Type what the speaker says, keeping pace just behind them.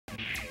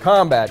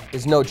Combat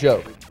is no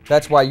joke.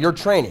 That's why your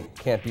training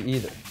can't be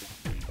either.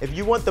 If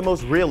you want the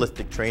most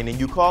realistic training,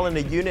 you call in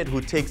a unit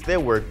who takes their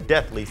work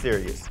deathly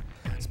serious.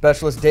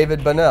 Specialist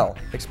David Bonnell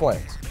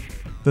explains.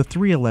 The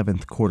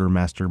 311th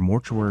Quartermaster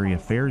Mortuary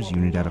Affairs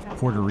Unit out of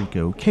Puerto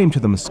Rico came to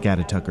the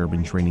Muscatatuck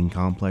Urban Training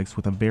Complex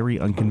with a very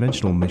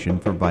unconventional mission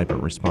for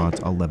Vibrant Response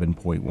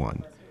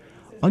 11.1.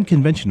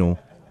 Unconventional,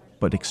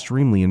 but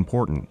extremely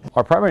important.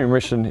 Our primary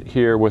mission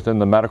here within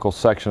the medical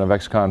section of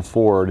ex-con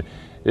Ford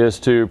is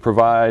to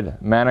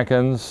provide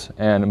mannequins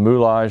and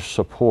moulage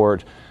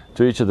support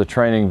to each of the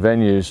training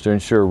venues to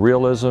ensure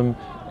realism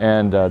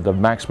and the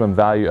maximum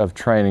value of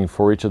training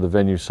for each of the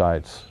venue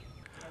sites.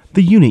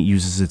 The unit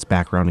uses its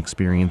background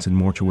experience in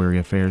mortuary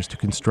affairs to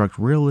construct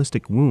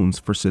realistic wounds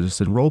for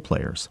citizen role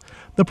players.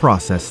 The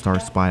process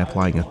starts by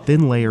applying a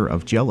thin layer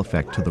of gel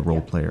effect to the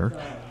role player.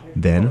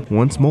 Then,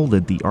 once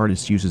molded, the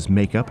artist uses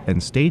makeup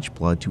and stage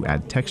blood to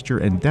add texture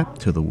and depth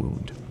to the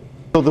wound.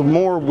 So the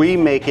more we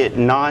make it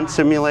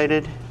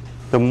non-simulated,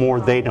 the more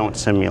they don't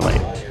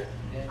simulate.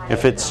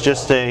 If it's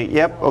just a,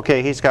 yep,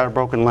 okay, he's got a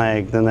broken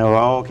leg, then they'll go,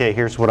 oh, okay,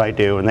 here's what I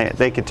do, and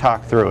they could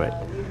talk through it.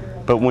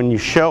 But when you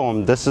show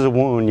them this is a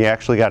wound you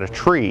actually got to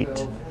treat,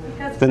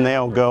 then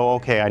they'll go,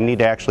 okay, I need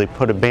to actually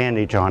put a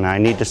bandage on it, I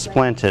need to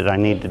splint it, I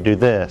need to do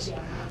this.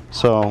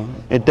 So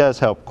it does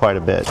help quite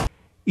a bit.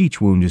 Each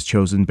wound is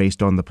chosen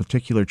based on the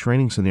particular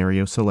training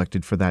scenario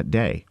selected for that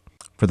day.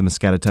 For the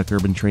Muscatatuck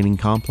Urban Training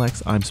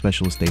Complex, I'm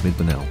Specialist David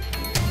Bonnell.